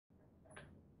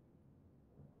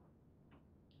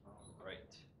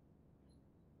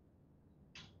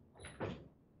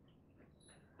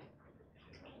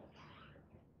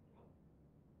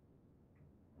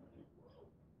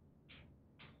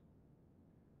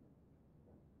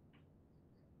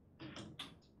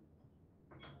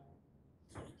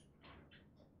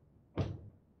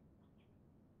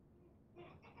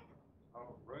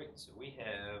Alright, so we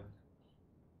have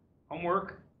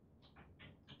homework,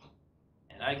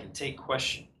 and I can take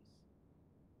questions.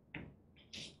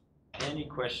 Any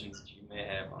questions that you may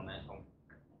have on that homework?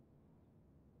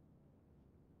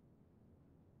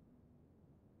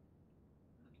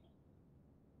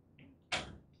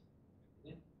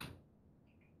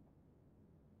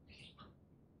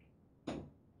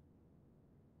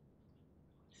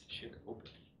 Should open,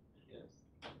 yes.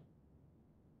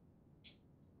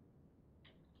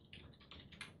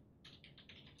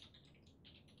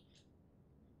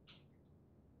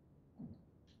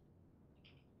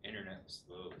 Internet was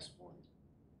slow this morning.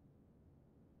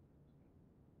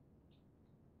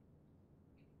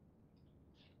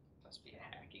 Must be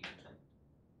a hacking thing.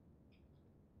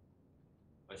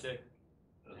 What's it?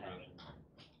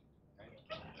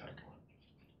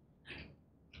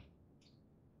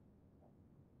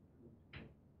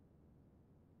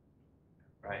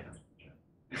 Right.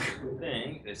 I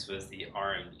think this was the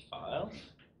RMD file.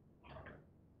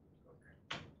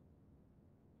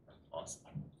 Awesome.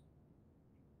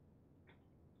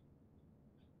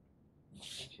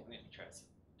 Actually, I'm going to try something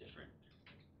different.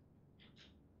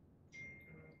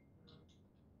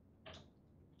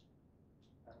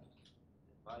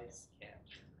 Device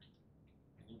capture.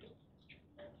 Window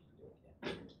capture. Window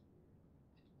capture.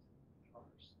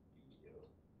 Studio.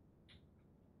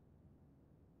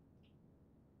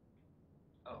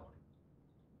 Oh.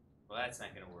 Well, that's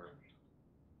not going to work.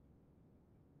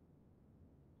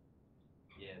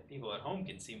 Yeah, people at home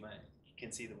can see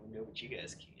the window, but you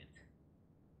guys can't.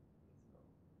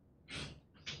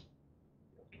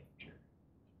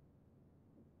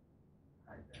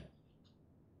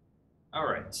 All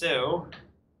right, so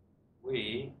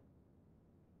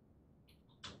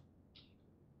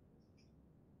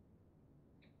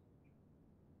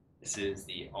this is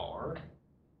the R.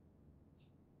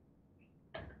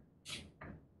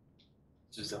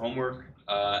 This is the homework.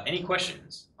 Any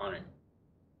questions on it?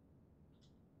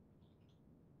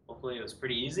 Hopefully it was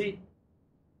pretty easy.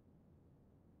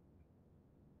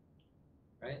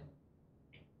 Right?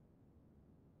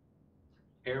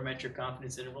 Parametric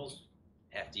confidence intervals.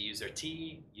 Have to use our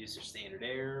T, use our standard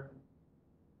error.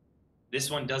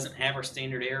 This one doesn't have our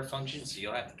standard error function, so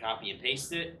you'll have to copy and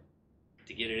paste it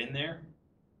to get it in there.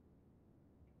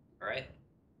 All right.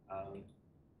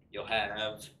 You'll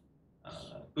have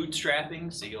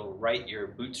bootstrapping, so you'll write your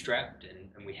bootstrapped,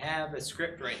 and we have a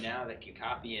script right now that can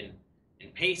copy and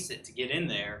paste it to get in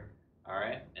there. All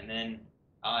right, and then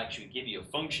I'll actually give you a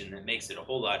function that makes it a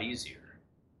whole lot easier.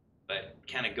 But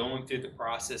kind of going through the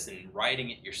process and writing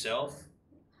it yourself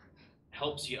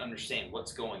helps you understand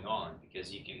what's going on,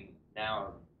 because you can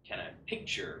now kind of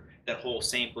picture that whole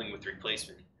sampling with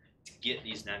replacement to get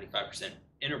these 95%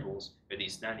 intervals, or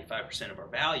these 95% of our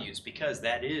values, because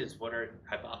that is what our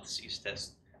hypotheses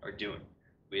tests are doing.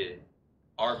 With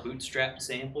our bootstrap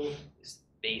sample is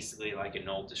basically like a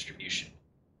null distribution.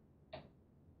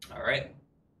 All right.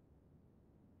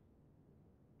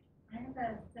 I have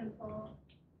a simple,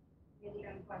 maybe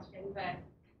dumb question, but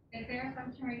is there a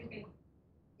function where you could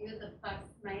do the plus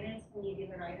minus when you do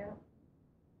the write-up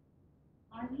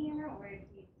on here, or do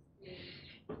you just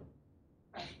do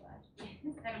plus slash?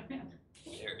 I don't know.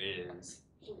 There is.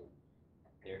 You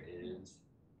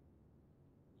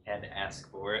had to ask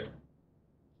for it.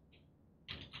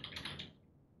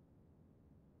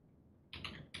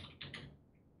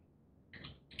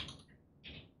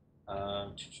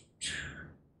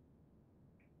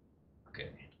 Okay.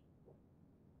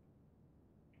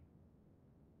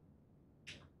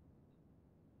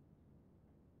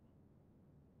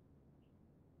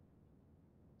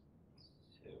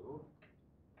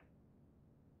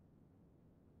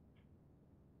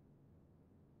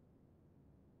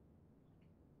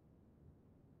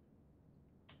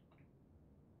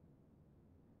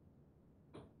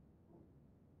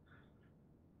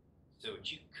 So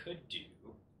what you could do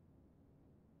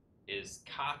is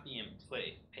copy and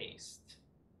paste.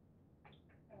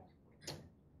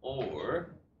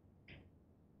 Or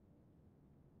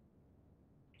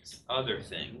this other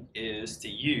thing is to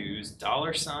use $,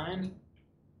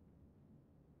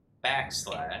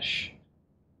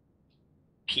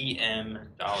 \PM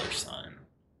 $.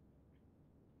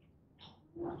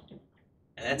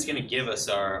 And that's going to give us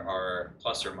our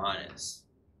plus or minus.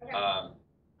 Okay.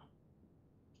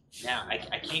 Now,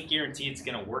 I can't guarantee it's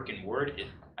going to work in Word.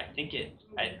 I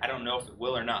don't know if it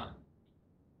will or not.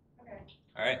 Okay.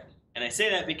 All right. And I say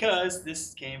that because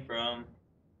this came from,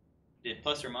 did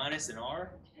plus or minus in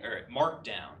R, or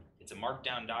Markdown. It's a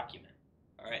Markdown document.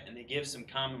 All right. And they give some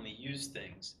commonly used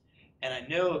things. And I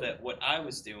know that what I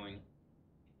was doing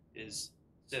is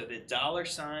So the dollar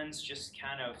signs just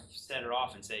kind of set it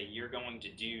off and say you're going to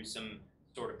do some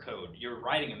sort of code. You're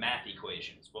writing a math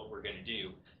equation is what we're going to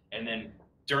do. And then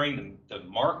during the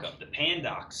markup, the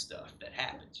pandoc stuff that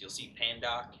happens, you'll see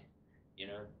pandoc,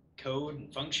 code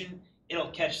and function.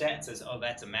 It'll catch that and says, oh,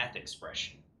 that's a math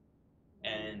expression.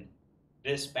 And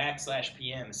this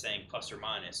 \PM is saying plus or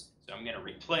minus. So I'm going to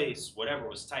replace whatever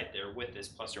was typed there with this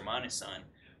plus or minus sign.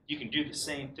 You can do the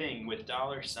same thing with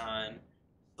 $/alpha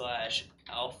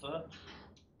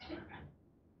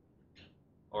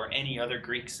or any other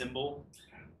Greek symbol.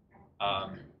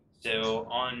 So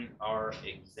on our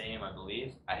exam, I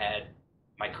believe, I had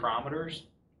micrometers,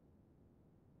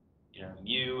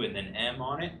 mu and then m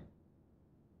on it.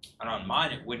 And on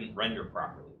mine, it wouldn't render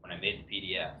properly when I made the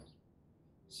PDF.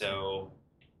 So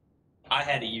I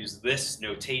had to use this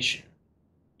notation.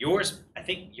 I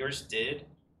think yours did.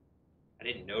 I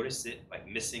didn't notice it, like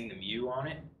missing the mu on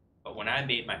it. But when I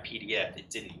made my PDF,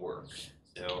 it didn't work.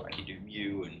 So I could do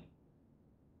mu and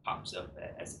pops up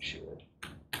as it should.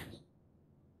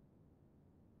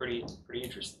 Pretty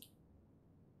interesting.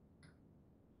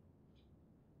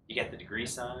 You got the degree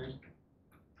sign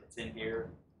that's in here.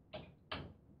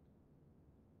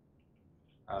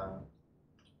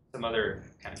 Some other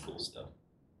kind of cool stuff.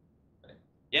 But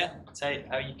yeah, that's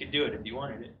how you could do it if you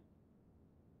wanted it.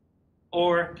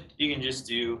 Or you can just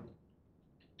do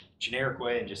generic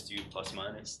way and just do plus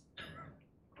minus.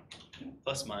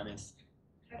 Plus minus.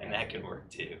 And that can work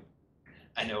too.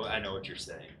 I know what you're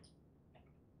saying.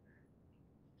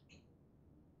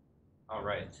 All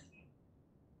right.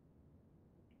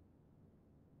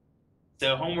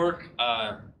 So homework,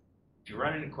 if you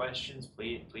run into questions,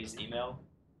 please email.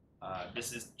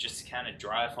 This is just to kind of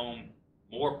drive home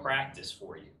more practice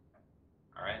for you.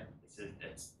 All right,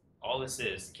 that's all this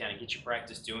is to kind of get you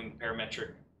practice doing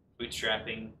parametric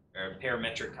bootstrapping or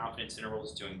parametric confidence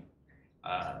intervals, doing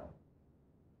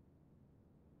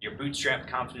your bootstrap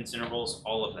confidence intervals,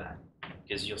 all of that,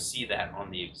 because you'll see that on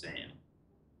the exam.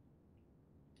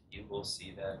 You will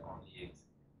see that on the exam.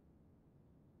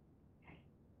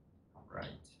 All right,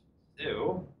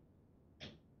 so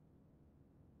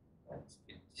let's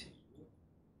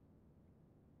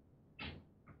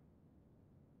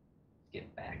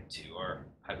get back to our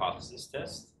hypothesis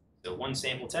test. So one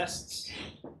sample tests.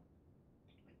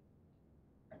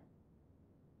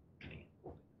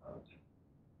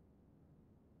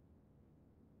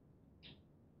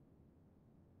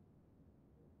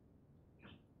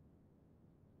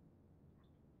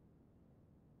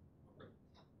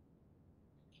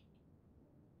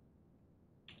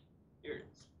 Here it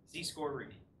is, Z-score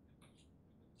reading.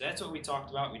 So that's what we talked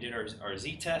about. We did our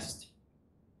Z-test.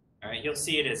 All right, you'll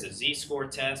see it as a Z-score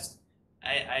test.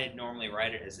 I normally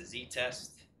write it as a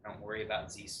Z-test. Don't worry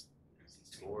about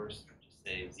Z-scores. Just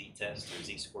say Z-test or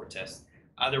Z-score test.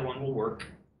 Either one will work.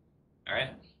 All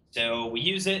right, so we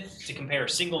use it to compare a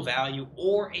single value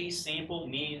or a sample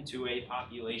mean to a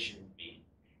population mean.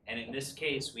 And in this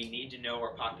case, we need to know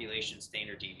our population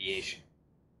standard deviation.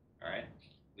 All right,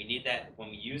 we need that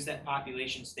when we use that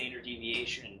population standard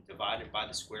deviation and divide it by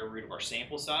the square root of our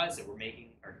sample size that we're making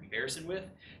our comparison with,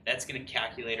 that's going to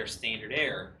calculate our standard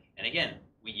error. And again,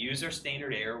 we use our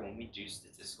standard error when we do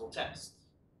statistical tests.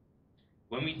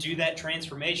 When we do that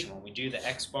transformation, when we do the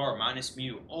x bar minus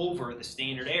mu over the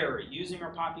standard error using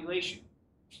our population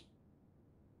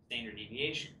standard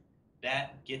deviation,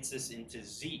 that gets us into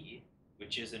Z,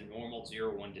 which is a normal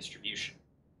 0-1 distribution.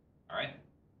 All right?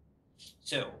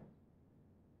 So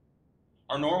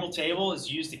our normal table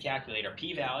is used to calculate our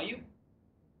p-value.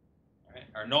 Right.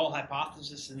 Our null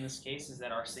hypothesis in this case is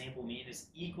that our sample mean is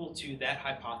equal to that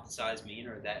hypothesized mean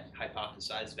or that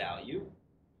hypothesized value.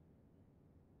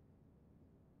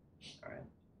 All right.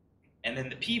 And then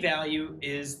the p-value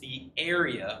is the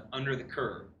area under the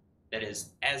curve that is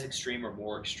as extreme or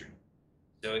more extreme.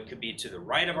 So it could be to the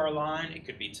right of our line, it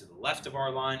could be to the left of our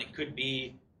line, it could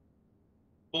be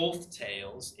both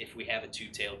tails if we have a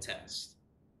two-tailed test.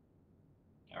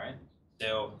 All right.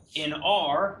 So in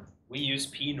R, we use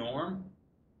p-norm,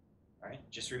 right?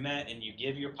 Just remember, and you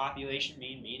give your population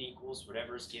mean equals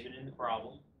whatever is given in the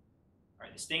problem. All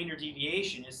right, the standard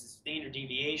deviation is the standard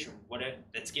deviation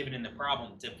that's given in the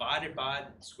problem divided by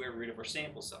the square root of our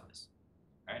sample size,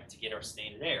 all right, to get our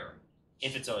standard error.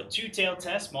 If it's a two-tailed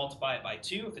test, multiply it by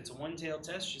 2. If it's a one-tailed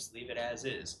test, just leave it as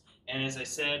is. And as I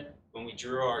said, when we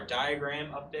drew our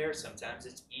diagram up there, sometimes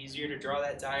it's easier to draw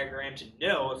that diagram to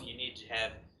know if you need to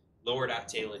have lower dot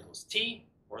tail equals T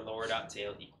or lower dot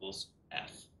tail equals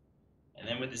F. And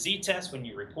then with the Z-test, when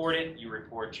you report it, you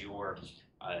report your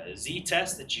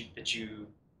Z-test that you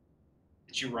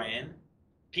ran,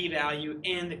 p-value,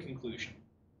 and the conclusion.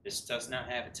 This does not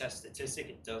have a test statistic.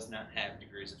 It does not have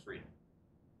degrees of freedom.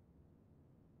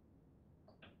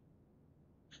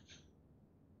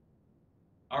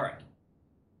 All right,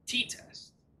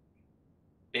 t-test,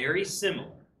 very similar,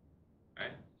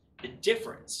 right? The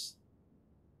difference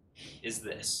is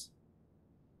this,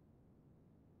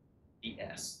 the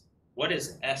S. What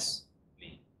does S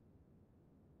mean?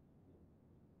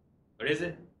 What is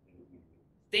it?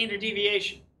 Standard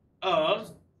deviation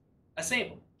of a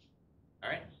sample, all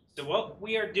right? So what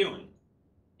we are doing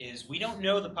is we don't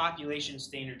know the population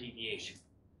standard deviation.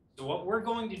 So what we're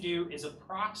going to do is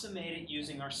approximate it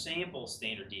using our sample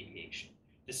standard deviation,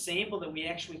 the sample that we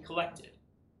actually collected,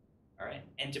 all right?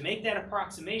 And to make that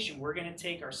approximation, we're going to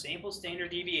take our sample standard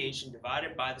deviation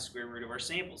divided by the square root of our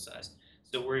sample size.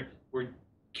 So we're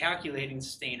calculating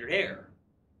standard error.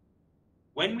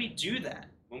 When we do that,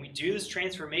 when we do this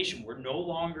transformation, we're no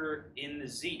longer in the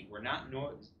Z. We're not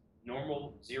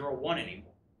normal 0, 1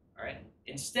 anymore, all right?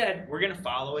 Instead, we're going to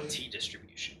follow a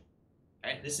t-distribution,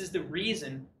 all right? This is the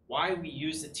reason why we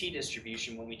use the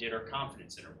t-distribution when we did our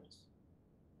confidence intervals,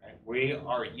 right? We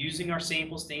are using our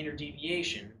sample standard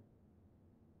deviation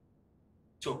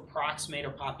to approximate a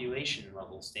population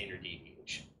level standard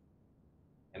deviation.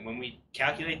 And when we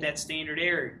calculate that standard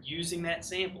error using that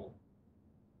sample,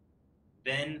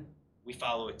 then we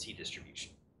follow a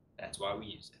t-distribution. That's why we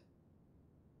use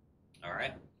it. All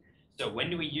right? So when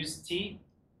do we use the t?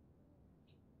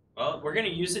 Well, we're going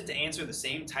to use it to answer the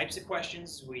same types of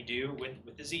questions as we do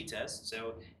with the z-test.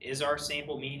 So is our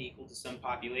sample mean equal to some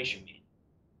population mean?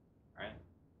 All right?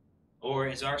 Or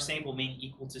is our sample mean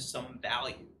equal to some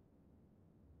value?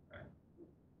 All right?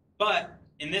 But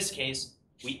in this case,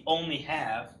 we only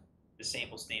have the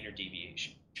sample standard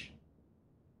deviation.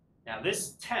 Now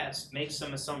this test makes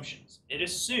some assumptions. It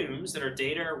assumes that our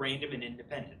data are random and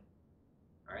independent.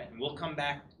 All right, and we'll come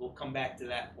back to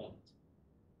that point.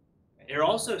 It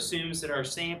also assumes that our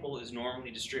sample is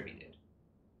normally distributed.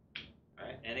 All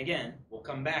right, and again, we'll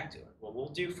come back to it. What we'll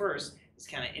do first is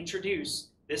kind of introduce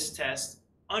this test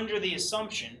under the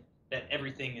assumption that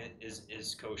everything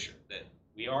is kosher, that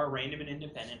we are random and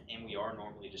independent and we are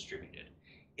normally distributed.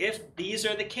 If these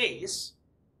are the case,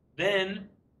 then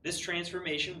this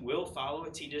transformation will follow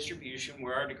a t-distribution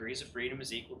where our degrees of freedom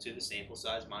is equal to the sample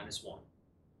size minus 1.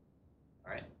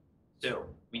 All right? So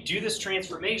we do this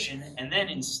transformation, and then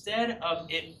instead of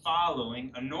it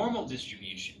following a normal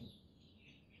distribution,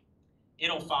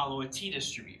 it'll follow a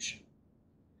t-distribution.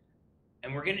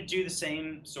 And we're going to do the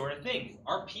same sort of thing.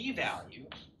 Our p-value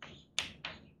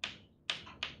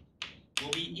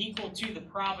will be equal to the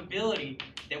probability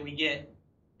that we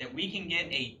can get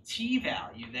a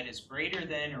t-value that is greater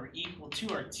than or equal to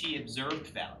our t-observed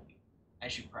value. I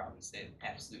should probably say the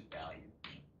absolute value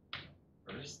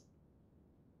first.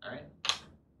 All right?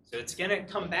 So it's going to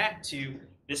come back to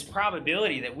this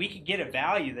probability that we could get a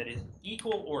value that is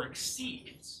equal or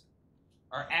exceeds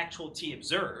our actual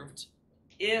t-observed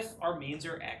if our means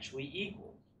are actually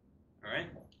equal. All right?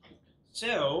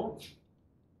 So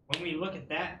when we look at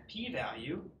that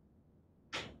p-value,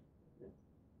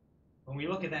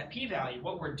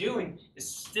 what we're doing is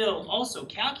still also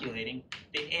calculating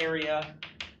the area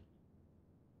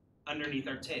underneath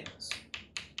our tails.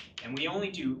 And we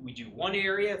do one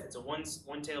area if it's a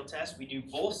one-tailed test. We do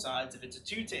both sides if it's a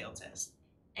two-tailed test.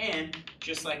 And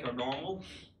just like our normal,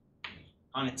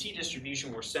 on a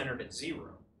t-distribution, we're centered at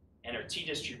 0. And our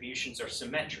t-distributions are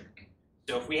symmetric.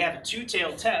 So if we have a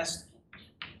two-tailed test,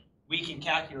 we can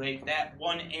calculate that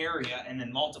one area and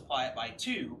then multiply it by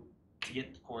 2 to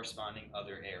get the corresponding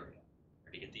other area,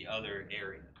 or to get the other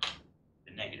area,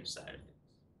 the negative side of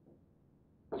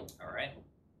things. All right?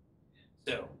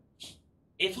 So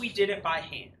if we did it by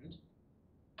hand,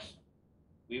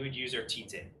 we would use our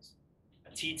t-tables.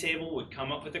 A t-table would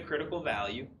come up with a critical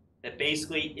value that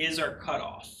basically is our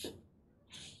cutoff.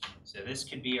 So this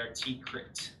could be our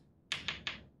t-crit.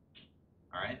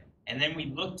 All right? And then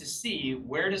we look to see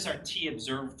where does our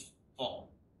t-observed fall.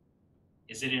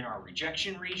 Is it in our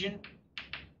rejection region?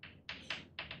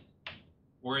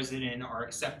 Or is it in our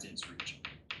acceptance region?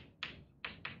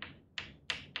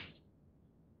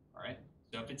 All right?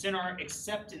 So if it's in our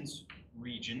acceptance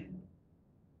region,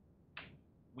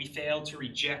 we fail to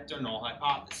reject our null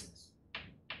hypothesis.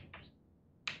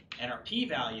 And our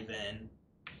p-value then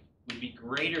would be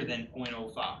greater than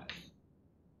 0.05.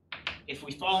 If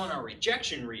we fall in our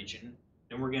rejection region,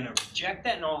 then we're going to reject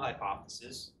that null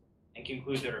hypothesis and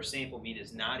conclude that our sample mean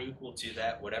is not equal to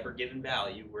that whatever given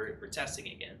value we're testing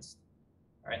against.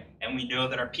 All right? And we know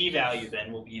that our p-value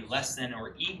then will be less than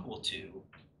or equal to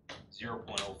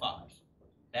 0.05.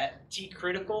 That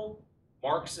t-critical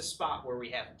marks the spot where we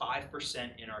have 5%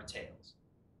 in our tails.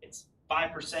 It's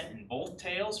 5% in both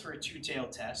tails for a two-tail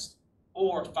test,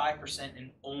 or 5% in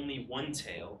only one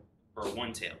tail for a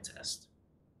one-tail test.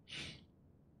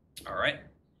 All right,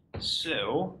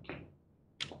 so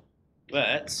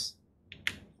let's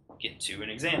get to an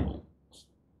example.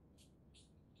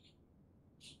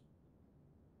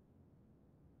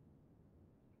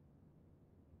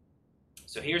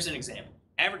 So here's an example.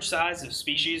 Average size of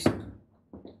species A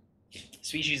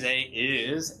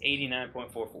is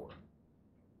 89.44.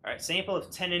 All right, sample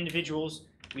of 10 individuals.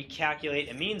 We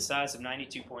calculate a mean size of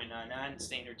 92.99,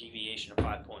 standard deviation of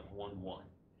 5.11.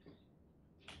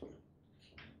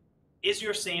 Is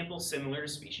your sample similar to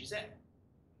species A?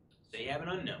 So you have an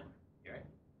unknown, right?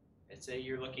 Let's say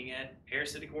you're looking at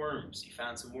parasitic worms. You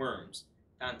found some worms,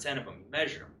 found 10 of them, you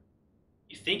measure them.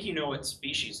 You think you know what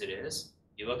species it is.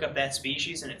 You look up that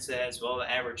species and it says, well, the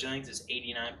average length is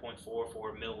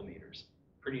 89.44 millimeters.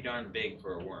 Pretty darn big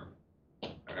for a worm,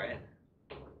 all right?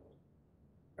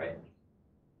 Right?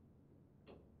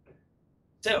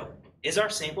 So, is our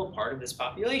sample part of this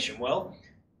population? Well,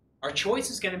 our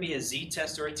choice is going to be a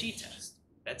z-test or a t-test.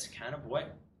 That's kind of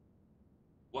what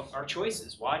our choice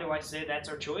is. Why do I say that's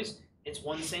our choice? It's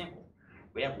one sample.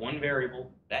 We have one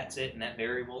variable, that's it, and that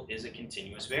variable is a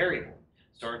continuous variable.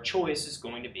 So our choice is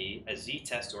going to be a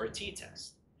z-test or a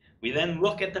t-test. We then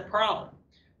look at the problem.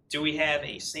 Do we have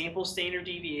a sample standard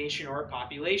deviation or a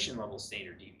population level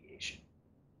standard deviation?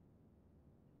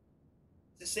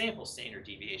 It's a sample standard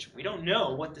deviation. We don't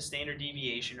know what the standard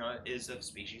deviation is of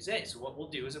species A, so what we'll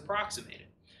do is approximate it.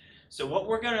 So what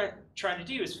we're going to try to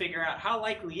do is figure out how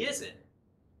likely is it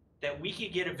that we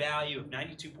could get a value of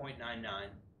 92.99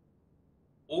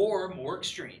 or more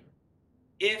extreme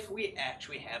if we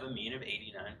actually have a mean of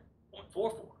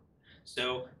 89.44.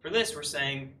 So for this, we're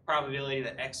saying probability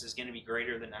that x is going to be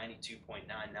greater than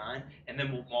 92.99, and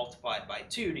then we'll multiply it by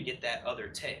 2 to get that other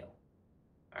tail.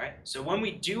 All right, so when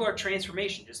we do our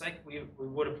transformation, just like we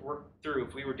would have worked through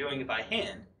if we were doing it by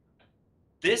hand,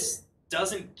 this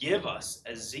doesn't give us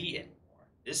a z anymore.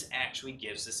 This actually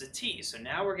gives us a t. So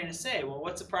now we're going to say, well,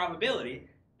 what's the probability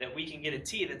that we can get a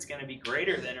t that's going to be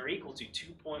greater than or equal to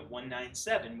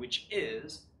 2.197, which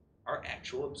is our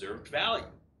actual observed value.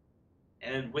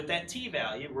 And with that t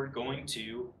value, we're going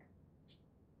to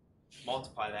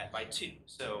multiply that by 2.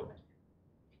 So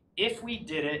if we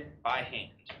did it by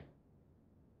hand,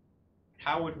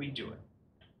 how would we do it?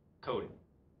 Cody.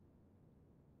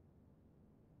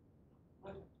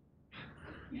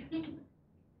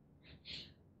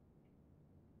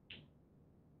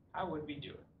 How would we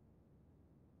do it?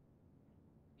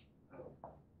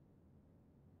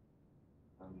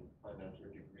 Find out your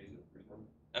degrees of freedom.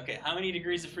 Okay, how many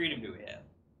degrees of freedom do we have?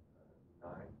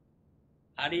 9.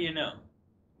 How do you know?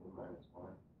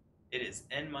 N-1. It is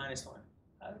n minus 1.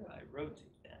 How do I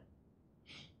rotate that?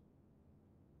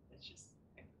 Let's just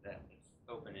that. Let's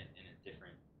open it in a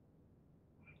different.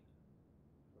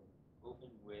 Open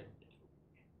with.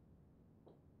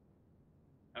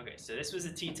 Okay, so this was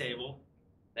a t-table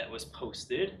that was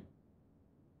posted.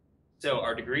 So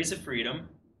our degrees of freedom.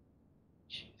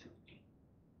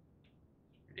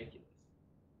 Ridiculous.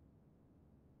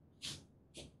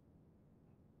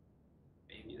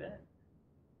 Maybe that.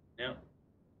 No.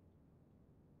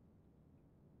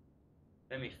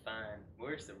 Let me find,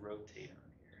 where's the rotate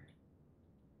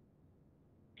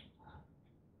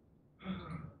on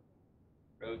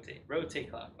here?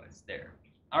 Rotate clockwise, there.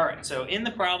 All right, so in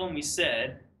the problem we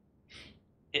said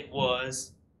it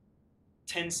was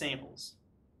 10 samples.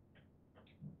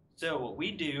 So what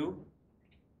we do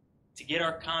to get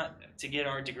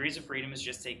our degrees of freedom is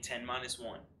just take 10 minus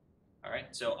 1. All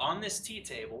right, so on this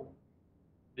t-table,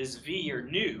 this v, or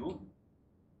nu,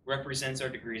 represents our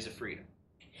degrees of freedom.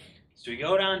 So we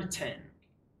go down to 10.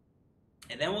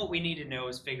 And then what we need to know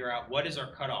is figure out what is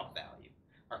our cutoff value.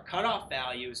 Our cutoff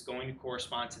value is going to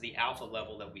correspond to the alpha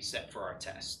level that we set for our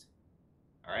test.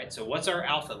 All right, so what's our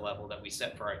alpha level that we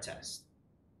set for our test?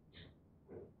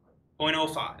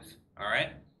 0.05, all right?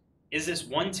 Is this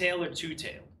one-tailed or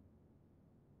two-tailed?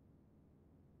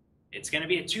 It's going to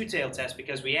be a two-tailed test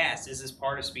because we asked, is this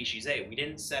part of species A? We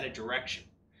didn't set a direction.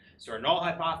 So our null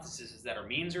hypothesis is that our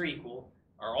means are equal.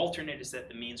 Our alternate is that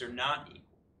the means are not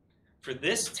equal. For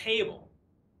this table,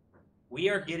 we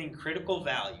are getting critical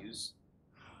values.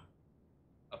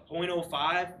 A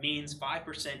 0.05 means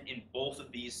 5% in both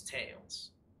of these tails.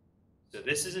 So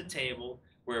this is a table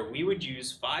where we would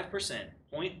use 5%,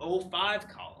 0.05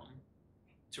 column,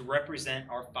 to represent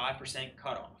our 5%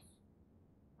 cutoff.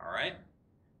 All right?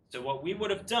 So what we would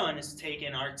have done is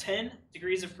taken our 10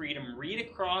 degrees of freedom, read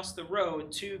across the row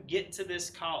to get to this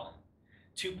column,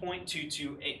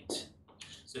 2.228.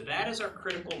 So that is our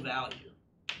critical value.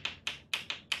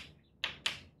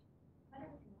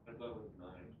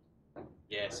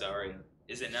 sorry.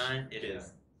 Is it 9? It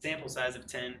is. Sample size of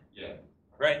 10. Yeah.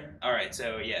 Right? All right,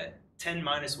 so yeah, 10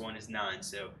 minus 1 is 9,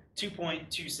 so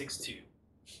 2.262.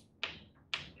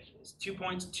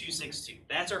 2.262.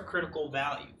 That's our critical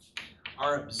value.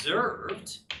 Our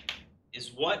observed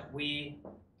is what we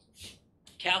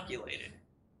calculated.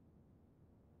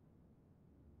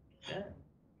 Yeah.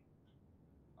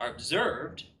 Our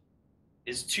observed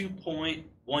is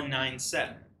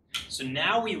 2.197. So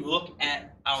now we look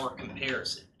at our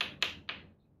comparison.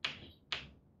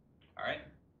 All right?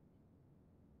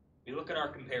 We look at our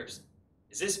comparison.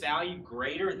 Is this value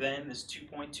greater than this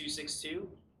 2.262?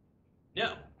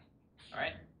 No. All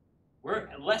right? We're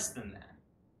less than that.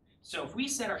 So if we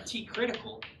set our T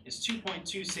critical is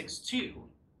 2.262,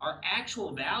 our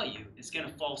actual value is going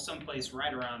to fall someplace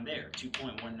right around there,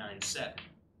 2.197.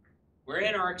 We're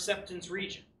in our acceptance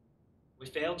region. We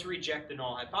failed to reject the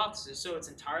null hypothesis, so it's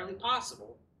entirely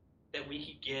possible that we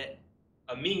could get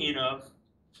a mean of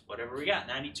whatever we got,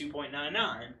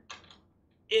 92.99,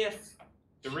 if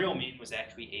the real mean was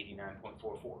actually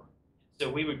 89.44.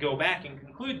 So we would go back and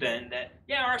conclude then that,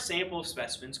 yeah, our sample of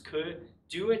specimens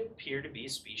do appear to be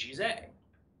species A.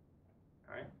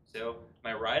 All right, so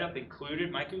my write-up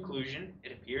included my conclusion.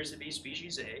 It appears to be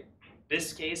species A.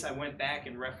 This case, I went back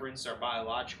and referenced our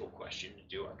biological question to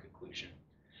do our conclusion.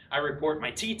 I report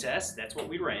my t-test, that's what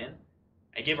we ran.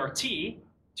 I give our t,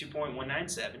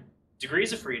 2.197,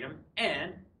 degrees of freedom,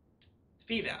 and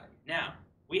p-value. Now,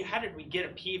 how did we get a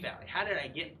p-value? How did I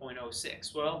get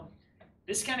 0.06? Well,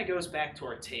 this kind of goes back to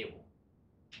our table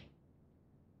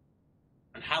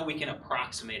on how we can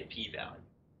approximate a p-value.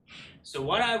 So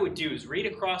what I would do is read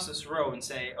across this row and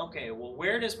say, okay, well,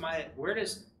 where does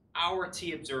our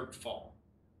t observed fall?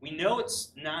 We know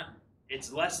it's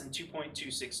less than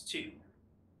 2.262.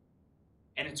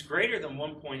 And it's greater than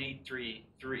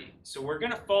 1.833. So we're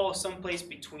going to fall someplace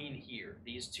between here,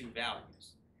 these two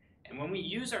values. And when we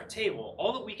use our table,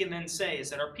 all that we can then say is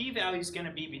that our p-value is going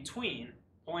to be between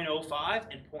 0.05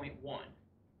 and 0.1.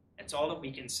 That's all that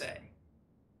we can say.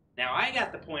 Now I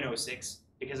got the 0.06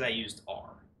 because I used R.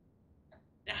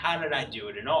 Now how did I do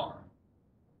it in R?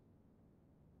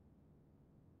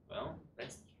 Well,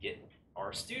 let's get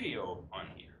RStudio on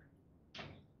here.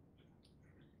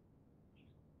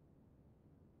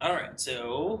 All right,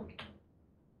 so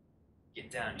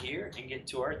get down here and get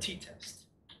to our t-test.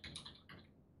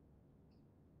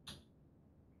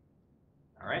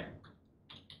 All right.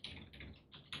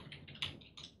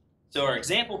 So our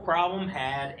example problem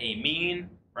had a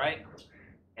mean, right?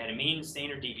 Had a mean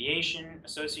standard deviation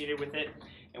associated with it,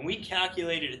 and we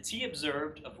calculated a t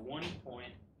observed of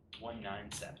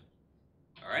 1.197.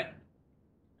 All right. I'm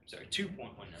sorry,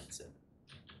 2.197.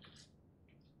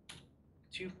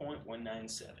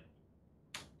 2.197.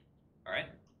 All right.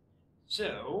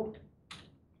 So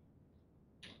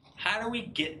how do we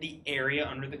get the area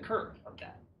under the curve of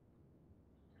that?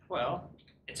 Well,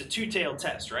 it's a two-tailed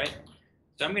test, right?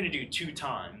 So I'm going to do 2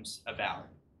 times a value.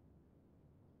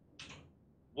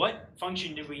 What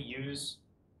function did we use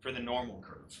for the normal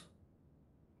curve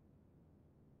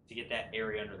to get that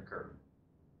area under the curve?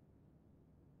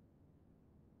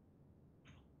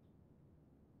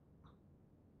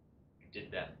 We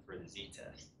did that for the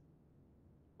z-test.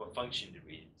 What function did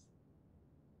we use?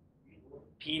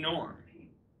 P-norm.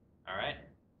 All right?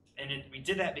 And we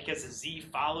did that because the z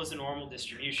follows a normal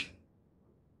distribution.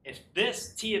 If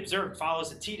this t observed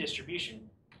follows a t distribution,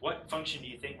 what function do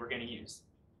you think we're going to use?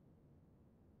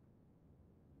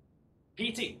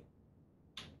 PT.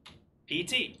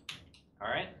 PT. All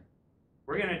right?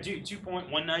 We're going to do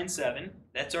 2.197.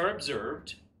 That's our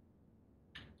observed.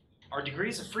 Our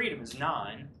degrees of freedom is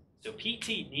 9. So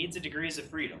PT needs a degrees of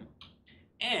freedom.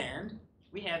 And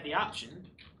we have the option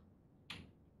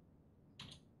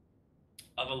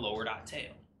of a lower dot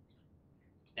tail.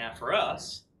 Now for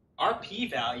us, our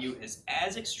p-value is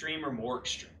as extreme or more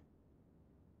extreme.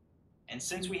 And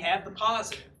since we have the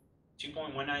positive,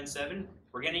 2.197,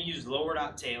 we're going to use lower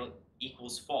dot tail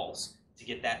equals false to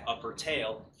get that upper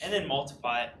tail, and then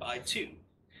multiply it by 2.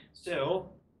 So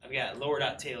I've got lower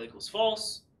dot tail equals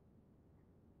false.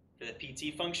 For the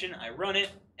PT function, I run it,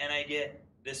 and I get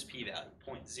this p-value,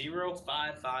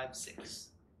 0.0556,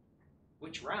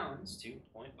 which rounds to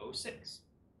 0.06.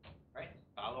 Right?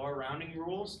 Follow our rounding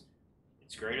rules.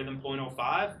 It's greater than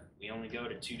 0.05. We only go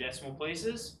to 2 decimal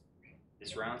places.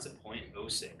 This rounds at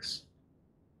 0.06.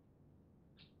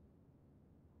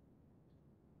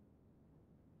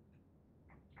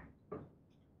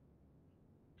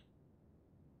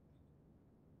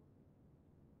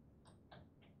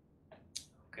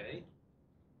 Okay.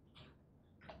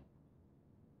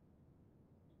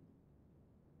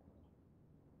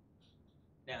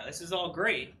 Now this is all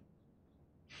great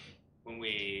when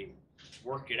we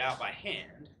worked it out by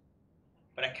hand,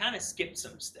 but I kind of skipped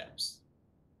some steps.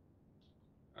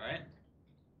 All right.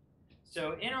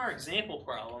 So in our example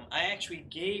problem, I actually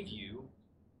gave you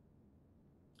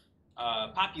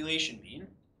population mean.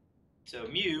 So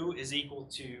mu is equal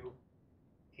to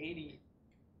 80.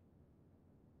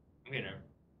 I'm going to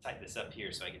type this up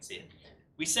here so I can see it.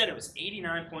 We said it was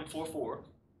 89.44.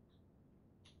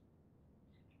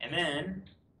 And then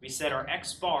we said our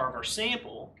x bar of our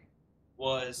sample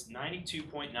was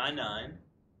 92.99.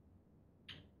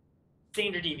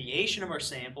 Standard deviation of our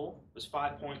sample was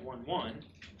 5.11.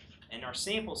 And our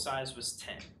sample size was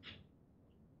 10.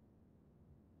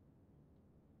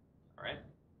 All right?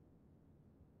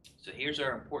 So here's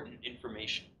our important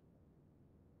information.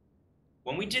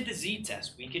 When we did the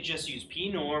z-test, we could just use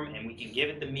p-norm and we can give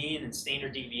it the mean and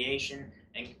standard deviation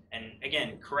and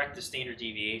again, correct the standard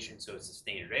deviation so it's a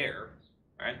standard error.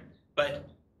 All right? But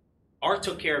R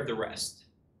took care of the rest.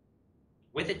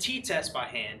 With a t-test by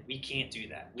hand, we can't do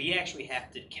that. We actually have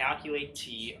to calculate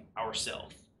t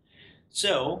ourselves.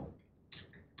 So,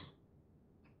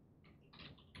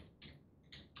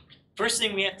 first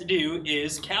thing we have to do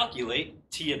is calculate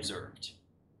t observed.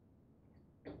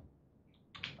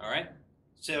 All right?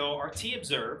 So our t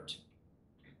observed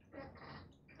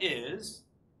is,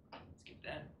 let's get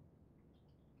that,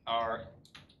 our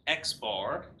x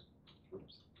bar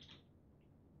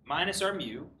minus our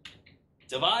mu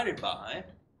divided by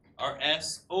our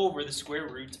s over the square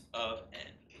root of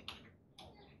n.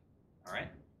 All right?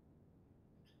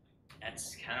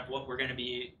 That's kind of what we're going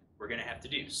to have to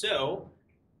do. So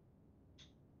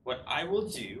what I will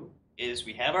do is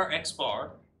we have our x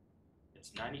bar,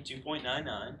 it's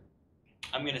 92.99.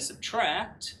 I'm going to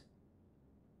subtract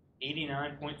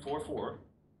 89.44,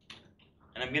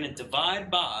 and I'm going to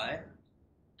divide by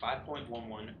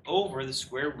 5.11 over the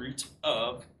square root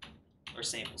of our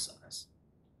sample size.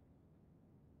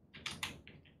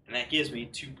 And that gives me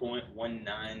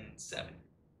 2.197.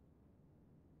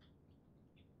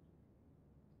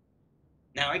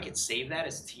 Now I could save that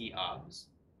as t obs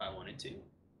if I wanted to.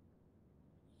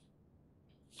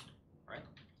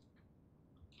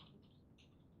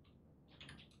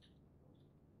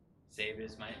 Save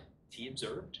as my t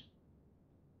observed.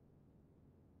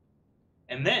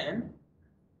 And then,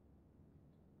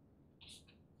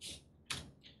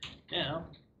 now,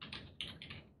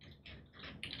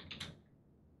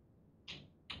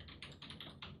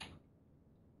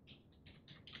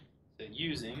 so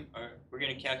we're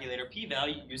going to calculate our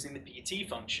p-value using the pt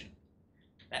function.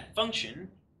 That function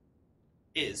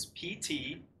is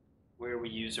pt, where we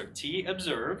use our t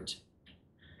observed.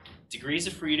 Degrees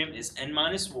of freedom is n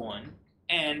minus 1,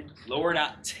 and lower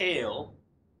dot tail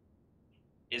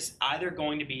is either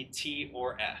going to be t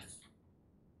or f.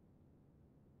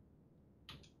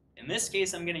 In this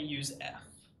case, I'm going to use f.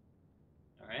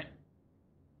 All right?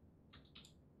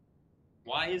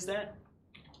 Why is that?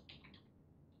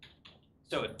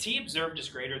 So if t observed is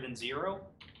greater than 0,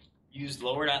 use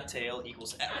lower dot tail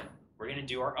equals f. We're going to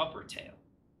do our upper tail.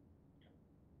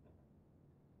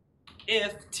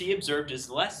 If t observed is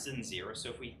less than 0, so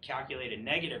if we calculate a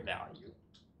negative value,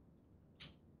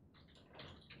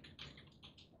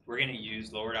 we're going to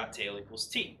use lower dot tail equals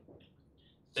t.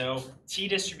 So t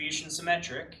distribution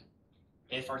symmetric.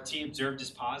 If our t observed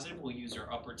is positive, we'll use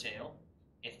our upper tail.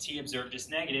 If t observed is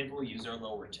negative, we'll use our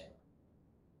lower tail.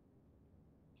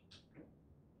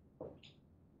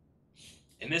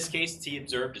 In this case, t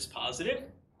observed is positive.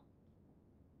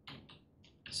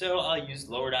 So I'll use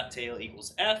lower dot tail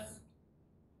equals f.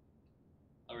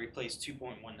 I'll replace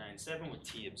 2.197 with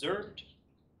t observed.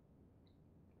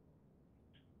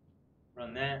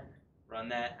 Run that,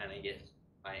 and I get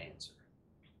my answer.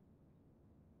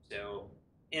 So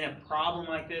in a problem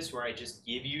like this where I just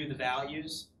give you the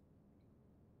values,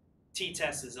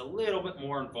 t-test is a little bit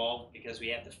more involved because we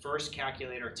have to first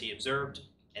calculate our t observed,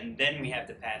 and then we have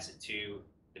to pass it to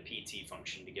the pt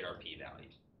function to get our p-value.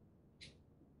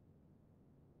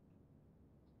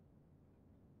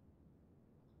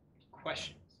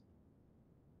 Questions?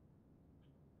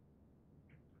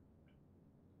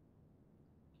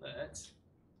 Let's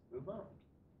move on.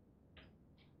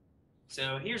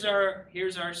 So here's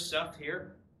our stuff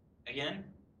here. Again,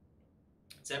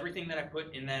 it's everything that I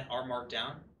put in that R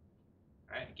markdown.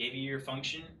 All right, gave you your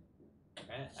function.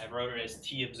 Right? I wrote it as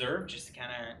t observed just to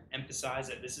kind of emphasize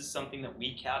that this is something that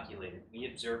we calculated. We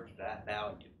observed that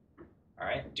value. All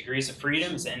right, degrees of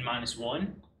freedom is n minus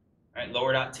 1. All right,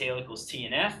 lower dot tail equals t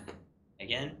and f.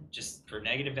 Again, just for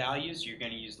negative values, you're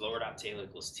going to use lower dot tail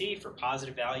equals t. For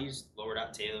positive values, lower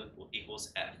dot tail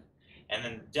equals f. And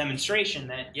then demonstration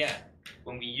that, yeah,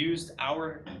 when we used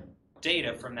our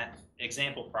data from that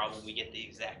example problem, we get the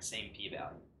exact same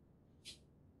p-value.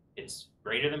 It's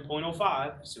greater than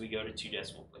 0.05, so we go to 2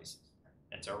 decimal places.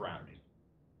 That's our rounding.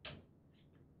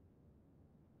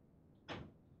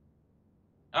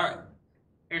 All right,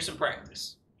 here's some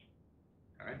practice.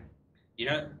 All right, you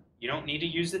don't need to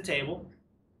use the table,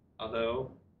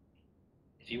 although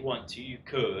if you want to, you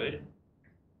could.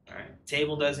 All right,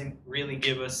 table doesn't really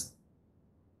give us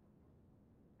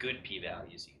good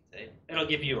p-values, you can say. It'll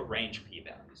give you a range of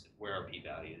p-values, where our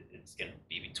p-value is going to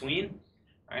be between.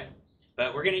 All right,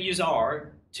 but we're going to use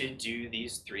R to do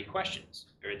these 3 questions,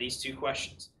 or these 2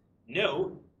 questions.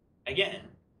 Note, again,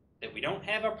 that we don't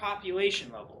have our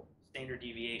population level standard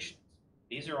deviations.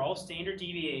 These are all standard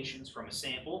deviations from a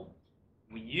sample.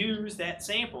 We use that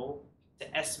sample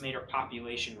to estimate our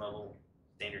population level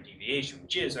standard deviation,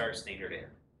 which is our standard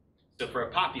error. So for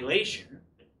a population,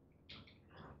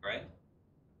 right,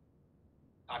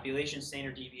 population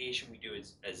standard deviation we do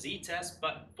is a z-test,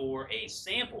 but for a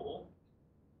sample,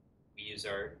 we use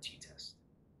our t-test.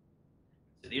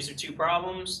 So these are 2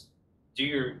 problems.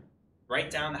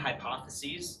 Write down the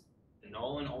hypotheses, the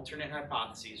null and alternate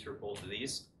hypotheses for both of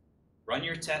these. Run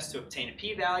your test to obtain a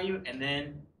p-value, and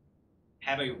then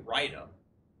have a write-up,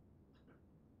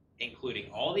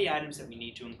 including all the items that we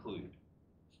need to include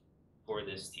for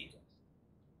this t-test.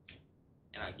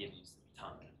 And I'll give you some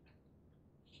time.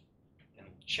 And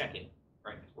check it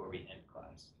right before we end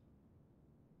class.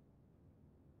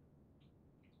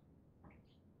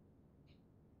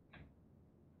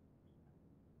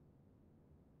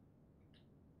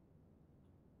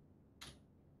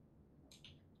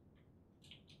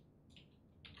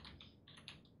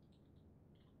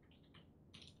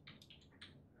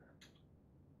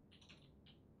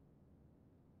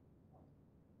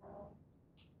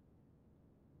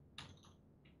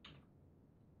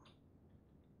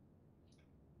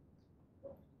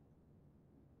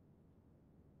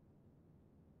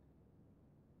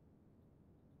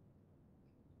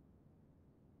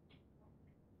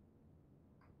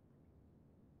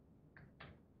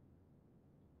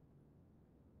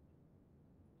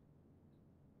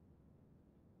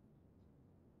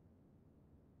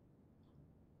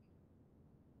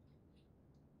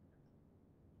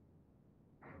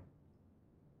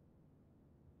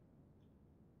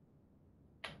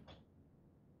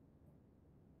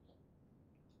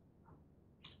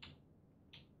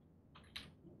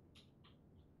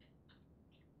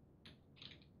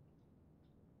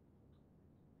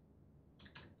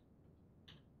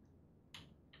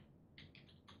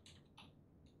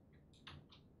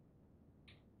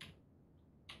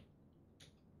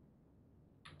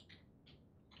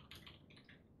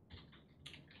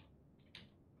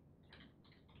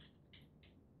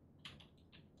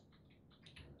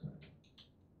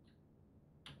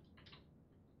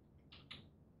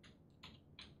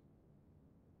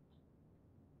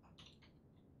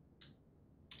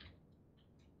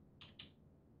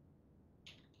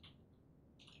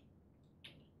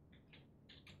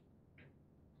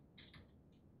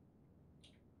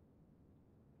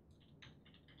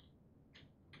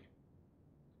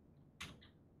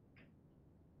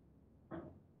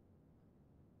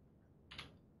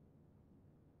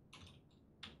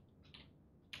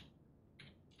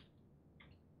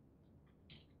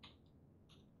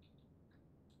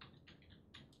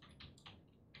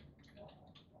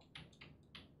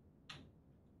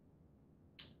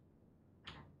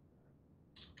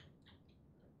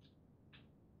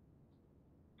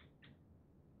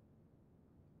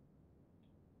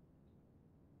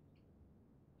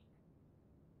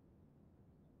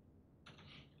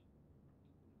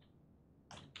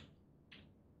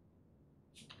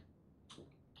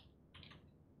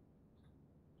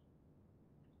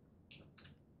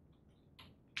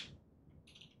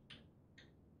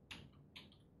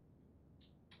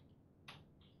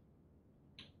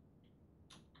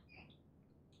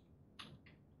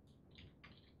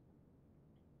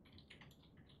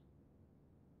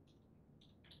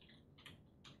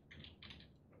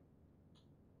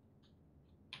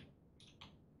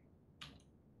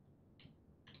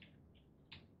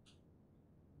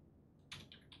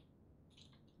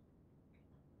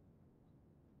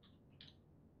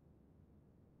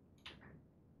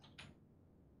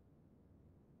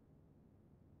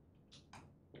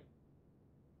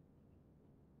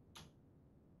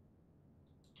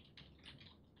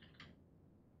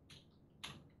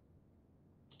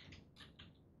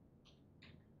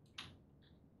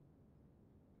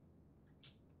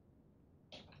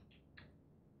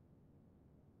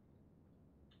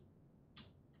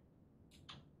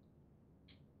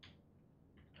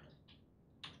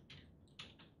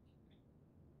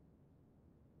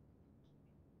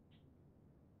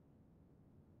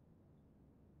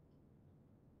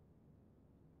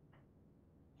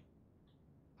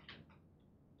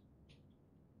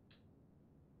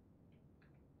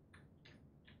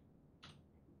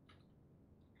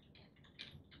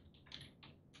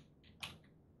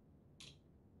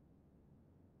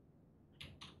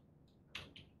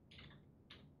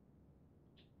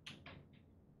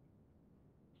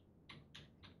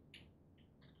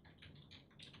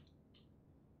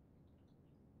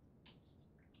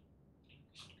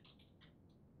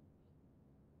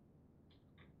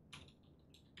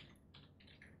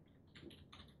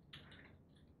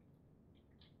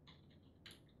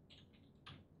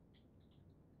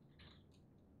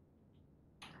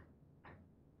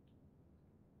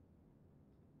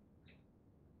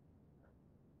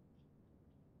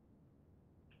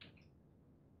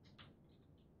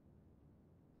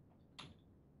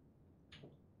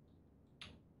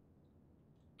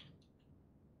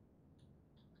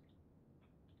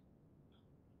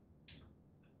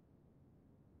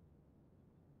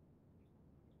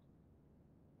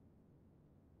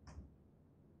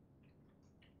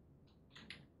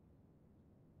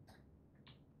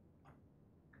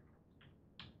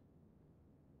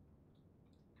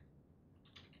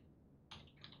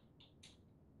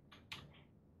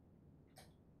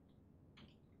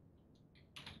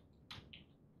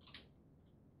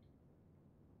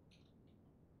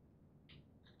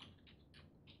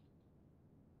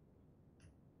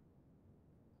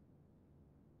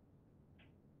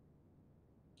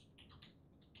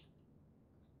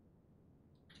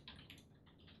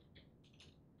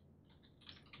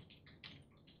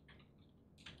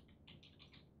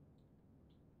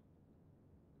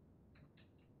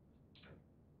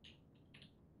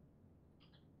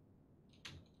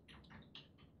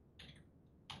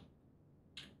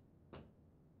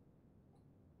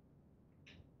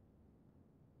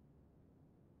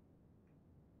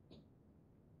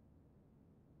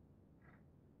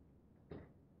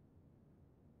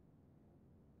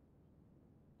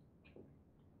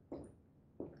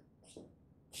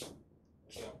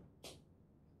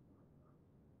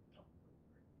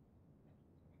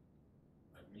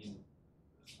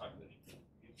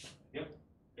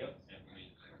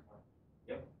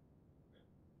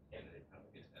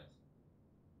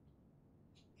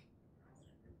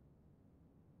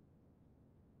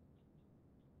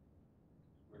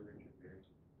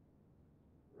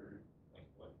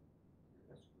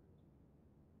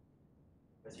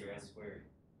 That's your S squared.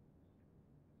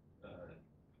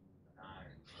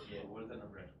 Yeah, what is that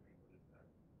number actually?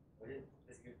 What is that?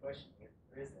 That's a good question.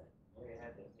 What is that? We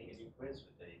had to take a new quiz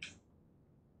with these.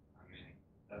 I mean,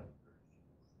 that's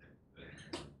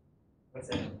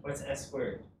What's S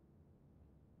squared?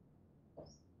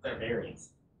 It's our variance.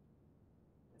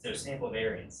 It's our sample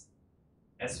variance.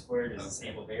 S squared is the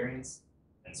sample variance,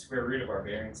 and square root of our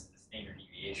variance is the standard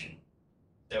deviation.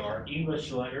 So our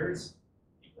English letters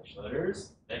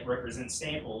that represent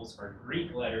samples, our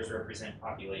Greek letters represent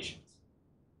populations.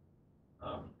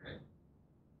 okay.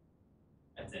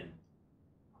 That's in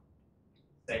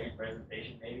second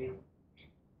presentation, maybe.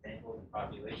 Samples and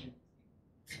population.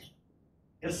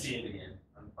 You'll see it again.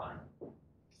 I'm fine.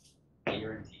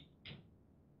 Guaranteed.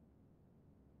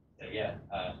 So yeah,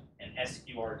 an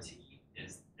SQRT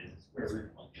is a square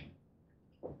root function.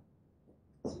 So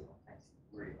you don't have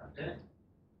to worry about that.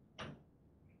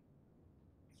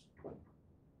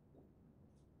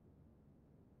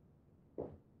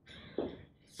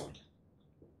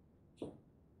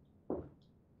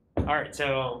 All right,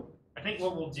 so I think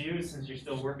what we'll do, since you're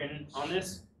still working on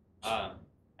this, I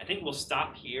think we'll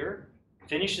stop here,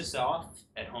 finish this off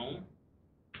at home,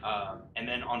 and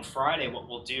then on Friday, what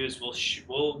we'll do is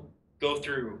we'll go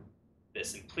through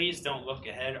this. And please don't look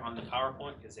ahead on the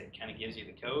PowerPoint because it kind of gives you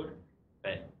the code,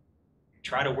 but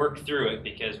try to work through it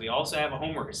because we also have a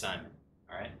homework assignment.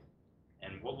 All right,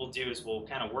 and what we'll do is we'll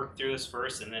kind of work through this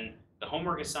first, and then the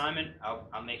homework assignment,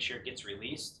 I'll make sure it gets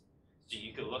released. So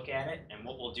you can look at it, and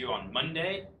what we'll do on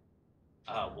Monday,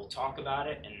 we'll talk about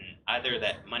it, and either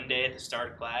that Monday at the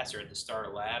start of class or at the start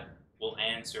of lab, we'll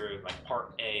answer like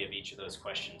part A of each of those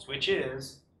questions, which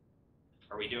is,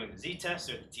 are we doing the Z-test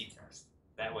or the T-test?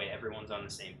 That way everyone's on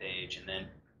the same page, and then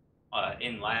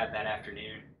in lab that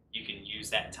afternoon, you can use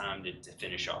that time to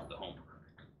finish off the homework,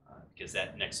 because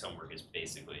that next homework is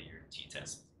basically your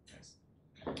T-test.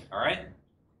 All right?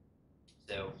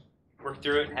 So work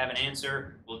through it, have an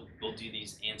answer. We'll do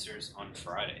these answers on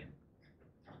Friday.